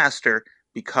as the master,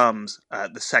 becomes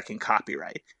the second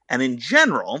copyright. And in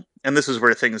general, and this is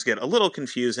where things get a little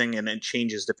confusing and it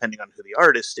changes depending on who the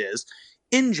artist is,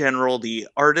 in general, the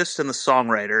artist and the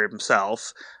songwriter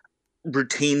himself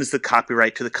retains the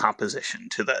copyright to the composition,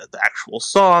 to the actual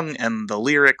song and the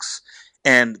lyrics,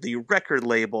 and the record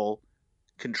label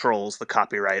controls the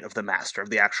copyright of the master, of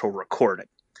the actual recording.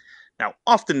 Now,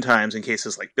 oftentimes in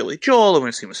cases like Billy Joel, and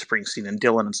we've seen with Springsteen and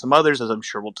Dylan and some others, as I'm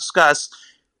sure we'll discuss,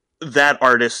 that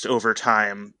artist over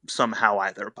time somehow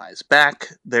either buys back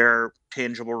their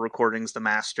tangible recordings, the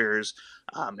masters.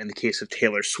 In the case of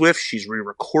Taylor Swift, she's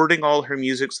re-recording all her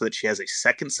music so that she has a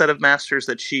second set of masters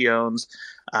that she owns.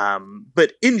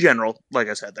 But in general, like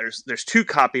I said, there's two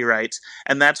copyrights,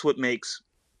 and that's what makes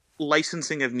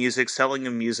licensing of music, selling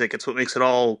of music, it's what makes it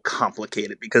all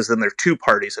complicated, because then there are two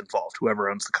parties involved, whoever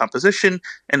owns the composition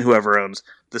and whoever owns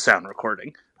the sound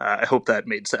recording. I hope that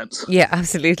made sense. Yeah,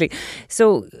 absolutely.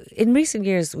 So in recent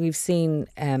years, we've seen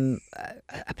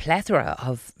a plethora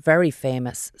of very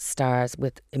famous stars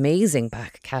with amazing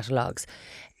back catalogues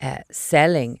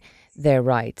selling their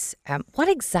rights. What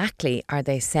exactly are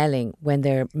they selling when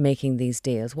they're making these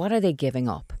deals? What are they giving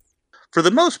up? For the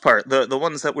most part, the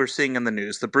ones that we're seeing in the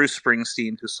news, the Bruce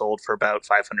Springsteen, who sold for about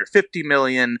 $550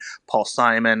 million, Paul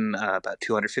Simon, about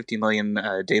 $250 million,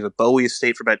 David Bowie's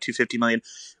estate for about $250 million.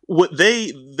 What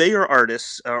they are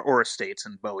artists, or estates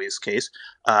in Bowie's case,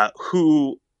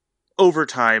 who over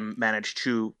time managed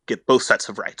to get both sets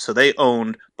of rights. So they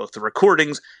owned both the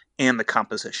recordings and the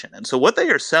composition. And so what they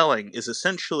are selling is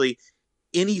essentially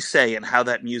any say in how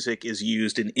that music is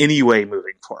used in any way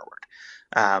moving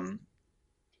forward.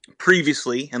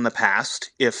 Previously, in the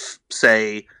past, if,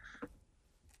 say,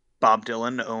 Bob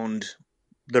Dylan owned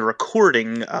the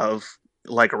recording of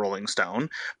Like a Rolling Stone,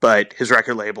 but his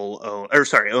record label owned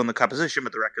the composition,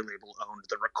 but the record label owned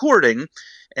the recording,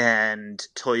 and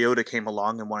Toyota came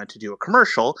along and wanted to do a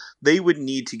commercial, they would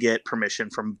need to get permission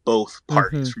from both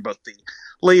parties, from both the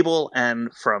label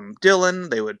and from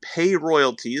Dylan. They would pay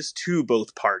royalties to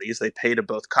both parties. They pay to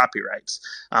both copyrights.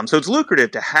 So it's lucrative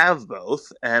to have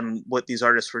both. And what these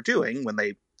artists were doing when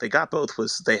they got both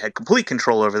was they had complete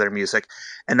control over their music.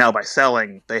 And now by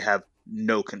selling, they have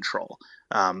no control.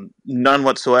 None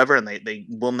whatsoever. And they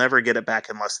will never get it back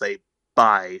unless they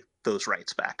buy those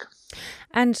rights back.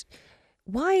 And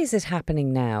why is it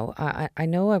happening now? I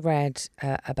know I read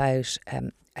about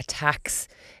a tax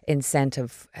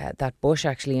incentive that Bush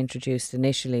actually introduced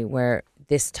initially, where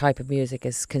this type of music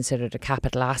is considered a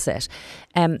capital asset.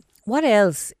 What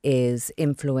else is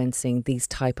influencing these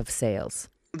type of sales?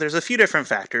 There's a few different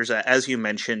factors. As you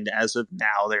mentioned, as of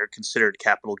now, they're considered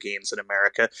capital gains in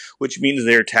America, which means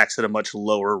they're taxed at a much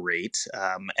lower rate.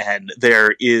 And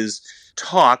there is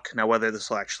talk, now whether this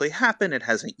will actually happen, it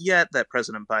hasn't yet, that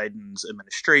President Biden's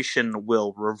administration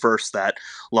will reverse that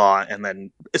law and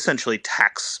then essentially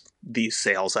tax these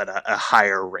sales at a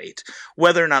higher rate.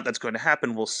 Whether or not that's going to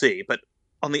happen, we'll see. But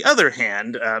on the other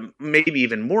hand, maybe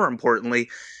even more importantly,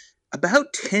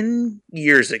 about 10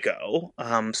 years ago,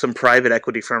 some private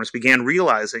equity firms began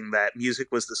realizing that music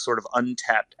was this sort of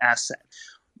untapped asset.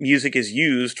 Music is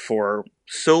used for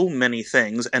so many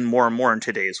things and more in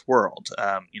today's world.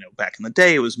 Back in the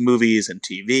day, it was movies and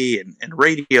TV and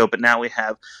radio, but now we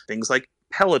have things like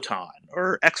Peloton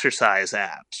or exercise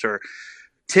apps or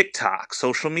TikTok,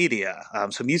 social media.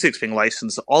 So music's being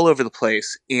licensed all over the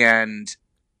place. And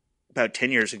about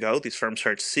 10 years ago, these firms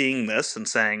started seeing this and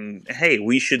saying, hey,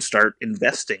 we should start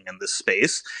investing in this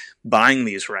space, buying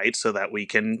these rights so that we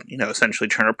can, essentially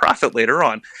turn a profit later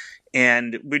on.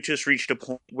 And we just reached a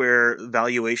point where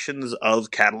valuations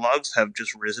of catalogs have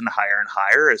just risen higher and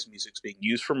higher as music's being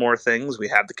used for more things. We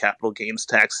have the capital gains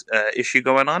tax issue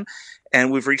going on.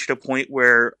 And we've reached a point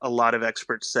where a lot of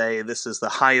experts say this is the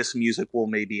highest music will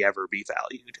maybe ever be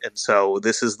valued. And so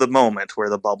this is the moment where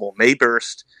the bubble may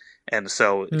burst. And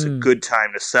so it's a good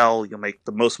time to sell. You'll make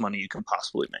the most money you can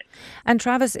possibly make. And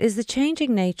Travis, is the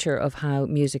changing nature of how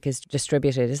music is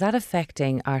distributed, is that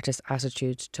affecting artists'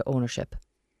 attitudes to ownership?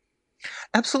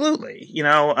 Absolutely.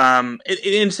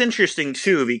 It's interesting,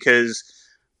 too, because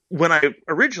when I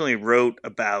originally wrote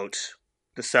about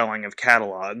the selling of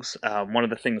catalogs, one of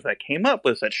the things that came up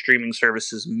was that streaming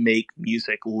services make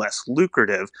music less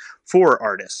lucrative for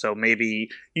artists. So maybe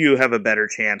you have a better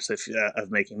chance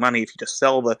of making money if you just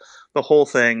sell the whole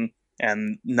thing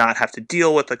and not have to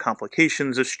deal with the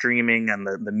complications of streaming and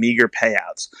the meager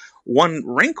payouts. One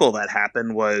wrinkle that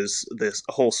happened was this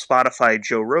whole Spotify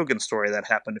Joe Rogan story that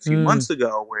happened a few months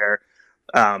ago where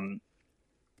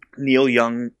Neil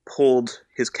Young pulled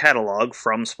his catalog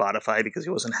from Spotify because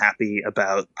he wasn't happy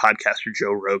about podcaster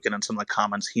Joe Rogan and some of the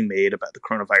comments he made about the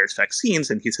coronavirus vaccines,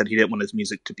 and he said he didn't want his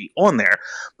music to be on there.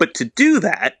 But to do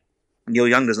that, Neil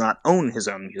Young does not own his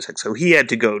own music, so he had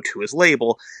to go to his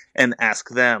label and ask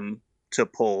them to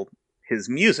pull his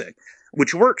music,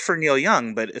 which worked for Neil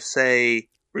Young. But if, say,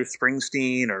 Bruce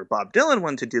Springsteen or Bob Dylan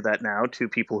wanted to do that now to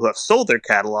people who have sold their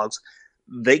catalogs,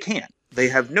 they can't. They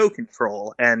have no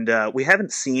control, and we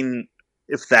haven't seen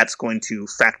if that's going to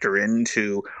factor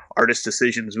into artist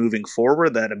decisions moving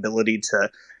forward, that ability to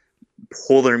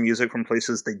pull their music from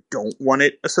places they don't want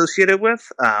it associated with.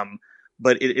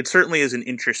 But it certainly is an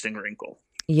interesting wrinkle.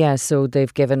 Yeah, so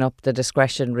they've given up the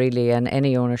discretion, really, and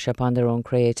any ownership on their own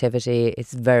creativity.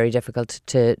 It's very difficult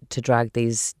to drag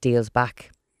these deals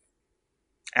back.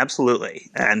 Absolutely.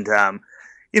 And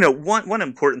One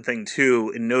important thing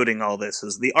too in noting all this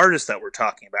is the artists that we're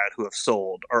talking about who have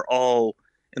sold are all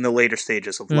in the later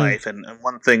stages of life, and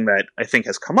one thing that I think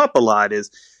has come up a lot is,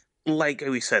 like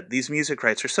we said, these music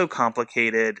rights are so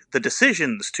complicated. The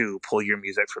decisions to pull your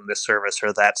music from this service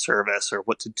or that service or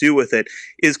what to do with it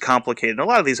is complicated. And a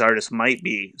lot of these artists might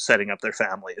be setting up their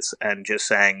families and just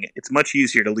saying it's much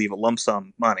easier to leave a lump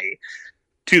sum money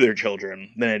to their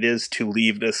children than it is to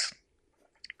leave this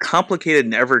complicated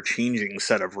and ever-changing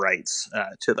set of rights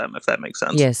to them, if that makes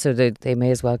sense. Yes, so they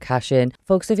may as well cash in.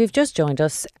 Folks, if you've just joined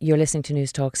us, you're listening to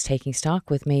News Talks Taking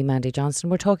Stock with me, Mandy Johnston.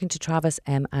 We're talking to Travis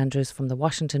M. Andrews from the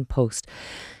Washington Post.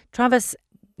 Travis,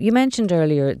 you mentioned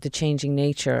earlier the changing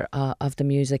nature of the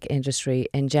music industry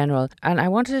in general, and I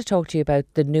wanted to talk to you about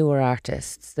the newer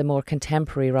artists, the more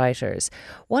contemporary writers.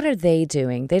 What are they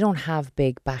doing? They don't have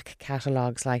big back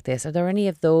catalogues like this. Are there any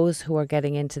of those who are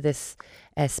getting into this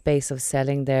space of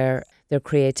selling their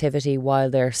creativity while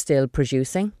they're still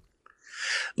producing?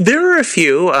 There are a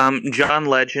few. John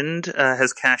Legend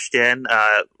has cashed in.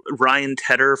 Ryan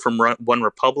Tedder from One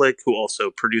Republic, who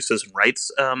also produces and writes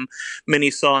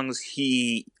many songs,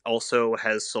 he also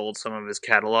has sold some of his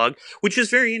catalog, which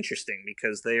is very interesting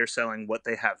because they are selling what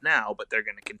they have now, but they're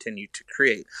going to continue to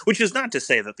create. Which is not to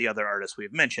say that the other artists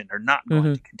we've mentioned are not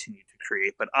going to continue to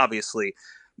create, but obviously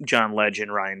John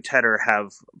Legend, Ryan Tedder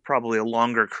have probably a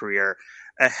longer career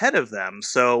ahead of them.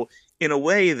 So in a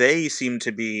way, they seem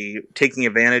to be taking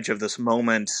advantage of this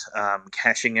moment,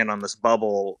 cashing in on this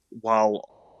bubble, while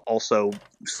also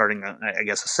starting,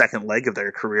 a second leg of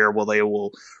their career where they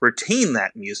will retain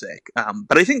that music.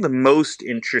 But I think the most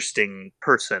interesting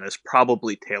person is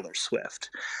probably Taylor Swift,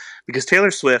 because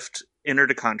Taylor Swift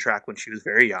entered a contract when she was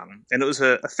very young, and it was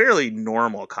a fairly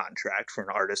normal contract for an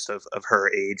artist of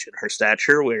her age and her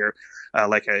stature, where,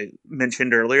 like I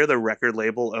mentioned earlier, the record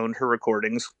label owned her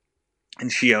recordings,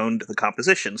 and she owned the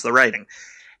compositions, the writing.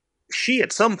 She,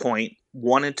 at some point,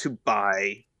 wanted to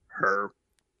buy her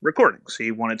recordings.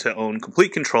 She wanted to own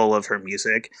complete control of her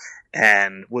music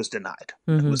and was denied.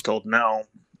 And was told, no,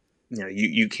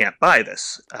 you can't buy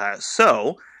this.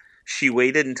 So she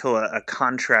waited until a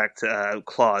contract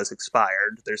clause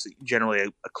expired. There's generally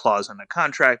a clause in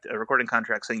a recording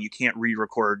contract, saying you can't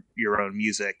re-record your own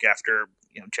music after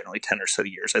generally 10 or so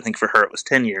years. I think for her it was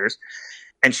 10 years.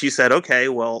 And she said, okay,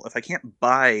 well, if I can't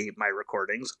buy my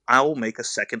recordings, I will make a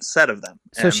second set of them.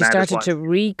 So she started to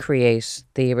recreate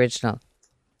the original.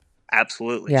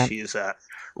 Absolutely. Yeah. She's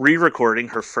re-recording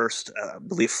her first, I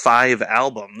believe, 5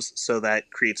 albums. So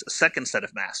that creates a second set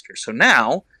of masters. So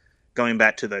now, going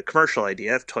back to the commercial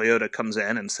idea, if Toyota comes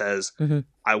in and says,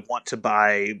 I want to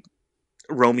buy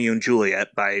Romeo and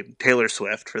Juliet by Taylor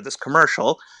Swift for this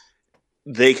commercial,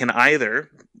 they can either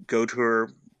go to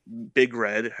her Big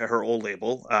Red, her old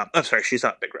label. I'm sorry, she's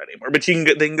not Big Red anymore, but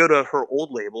they can go to her old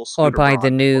label, or buy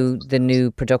the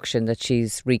new production that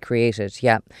she's recreated.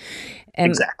 Yeah,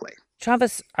 exactly.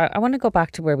 Travis, I want to go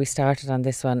back to where we started on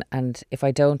this one, and if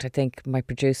I don't, I think my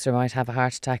producer might have a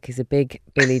heart attack. He's a big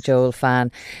Billy Joel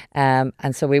fan,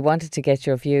 and so we wanted to get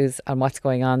your views on what's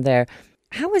going on there.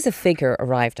 How is a figure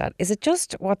arrived at? Is it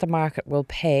just what the market will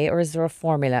pay, or is there a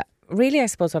formula? Really, I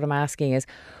suppose what I'm asking is,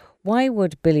 why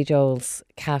would Billy Joel's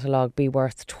catalogue be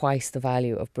worth twice the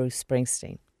value of Bruce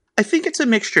Springsteen? I think it's a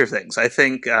mixture of things. I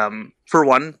think, for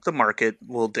one, the market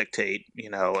will dictate,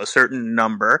 a certain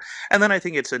number. And then I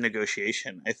think it's a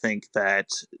negotiation. I think that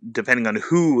depending on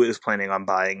who is planning on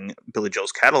buying Billy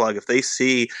Joel's catalog, if they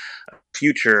see a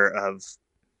future of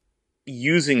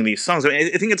using these songs,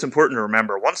 I think it's important to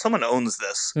remember, once someone owns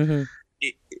this,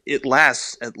 it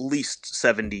lasts at least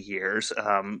 70 years,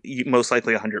 most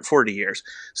likely 140 years.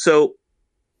 So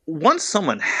once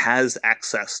someone has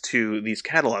access to these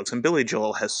catalogs, and Billy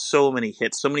Joel has so many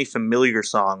hits, so many familiar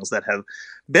songs that have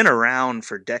been around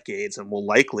for decades and will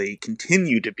likely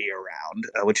continue to be around,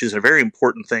 which is a very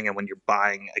important thing. And when you're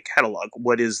buying a catalog,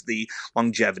 what is the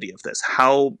longevity of this?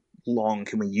 How long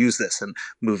can we use this in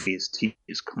movies,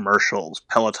 TVs, commercials,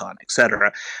 Peloton,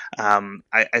 etc.?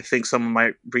 I think someone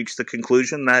might reach the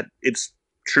conclusion that it's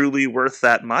truly worth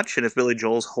that much, and if Billy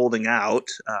Joel's holding out,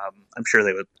 I'm sure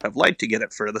they would have liked to get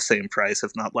it for the same price,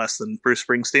 if not less, than Bruce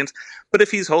Springsteen's. But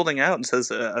if he's holding out and says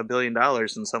 $1 billion,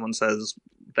 and someone says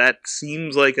that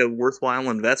seems like a worthwhile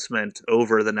investment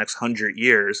over the next 100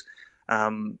 years,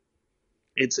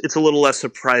 it's a little less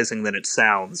surprising than it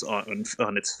sounds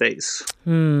on its face.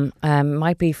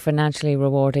 Might be financially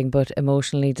rewarding, but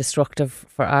emotionally destructive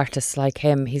for artists like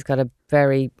him. He's got a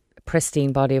very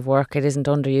pristine body of work. It isn't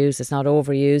underused, it's not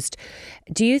overused.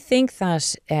 Do you think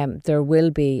that there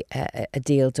will be a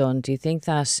deal done? Do you think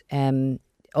that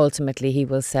ultimately he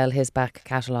will sell his back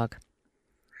catalogue?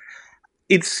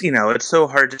 It's it's so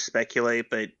hard to speculate,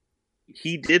 but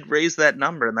he did raise that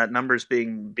number, and that number is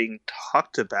being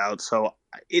talked about. So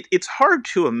it's hard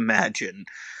to imagine,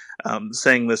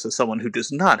 saying this as someone who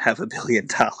does not have $1 billion,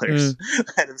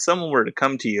 that if someone were to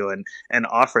come to you and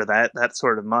offer that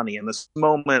sort of money in this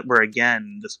moment where,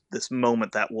 again, this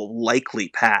moment that will likely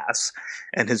pass,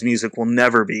 and his music will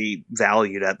never be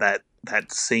valued at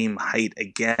that same height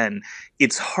again,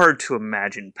 it's hard to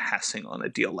imagine passing on a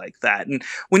deal like that. And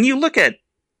when you look at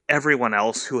everyone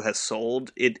else who has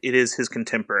sold, it is his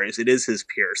contemporaries, it is his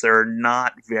peers. There are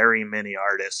not very many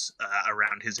artists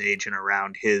around his age and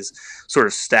around his sort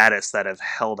of status that have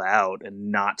held out and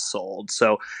not sold.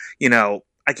 So,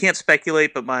 I can't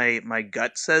speculate, but my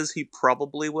gut says he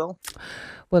probably will.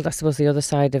 Well, I suppose the other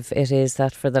side of it is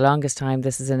that for the longest time,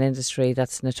 this is an industry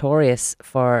that's notorious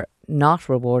for not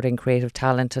rewarding creative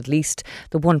talent. At least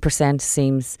the 1%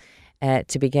 seems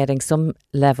to be getting some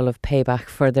level of payback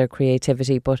for their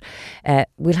creativity. But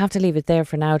we'll have to leave it there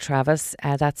for now, Travis.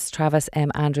 That's Travis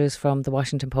M. Andrews from The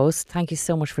Washington Post. Thank you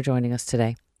so much for joining us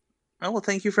today. Oh, well,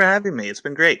 thank you for having me. It's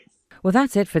been great. Well,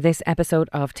 that's it for this episode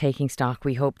of Taking Stock.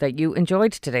 We hope that you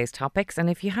enjoyed today's topics,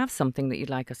 and if you have something that you'd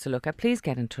like us to look at, please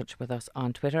get in touch with us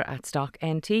on Twitter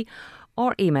 @StockNT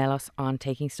or email us on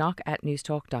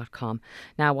takingstock@newstalk.com.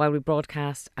 Now, while we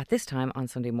broadcast at this time on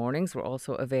Sunday mornings, we're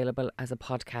also available as a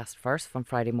podcast first from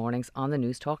Friday mornings on the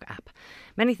Newstalk app.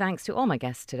 Many thanks to all my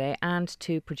guests today and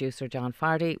to producer John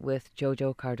Fardy with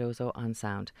Jojo Cardozo on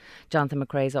sound. Jonathan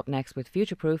McRae's up next with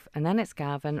Future Proof, and then it's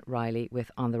Gavin Riley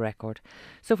with On the Record.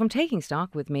 So from Taking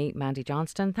Stock with me, Mandy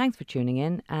Johnston, thanks for tuning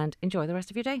in and enjoy the rest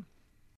of your day.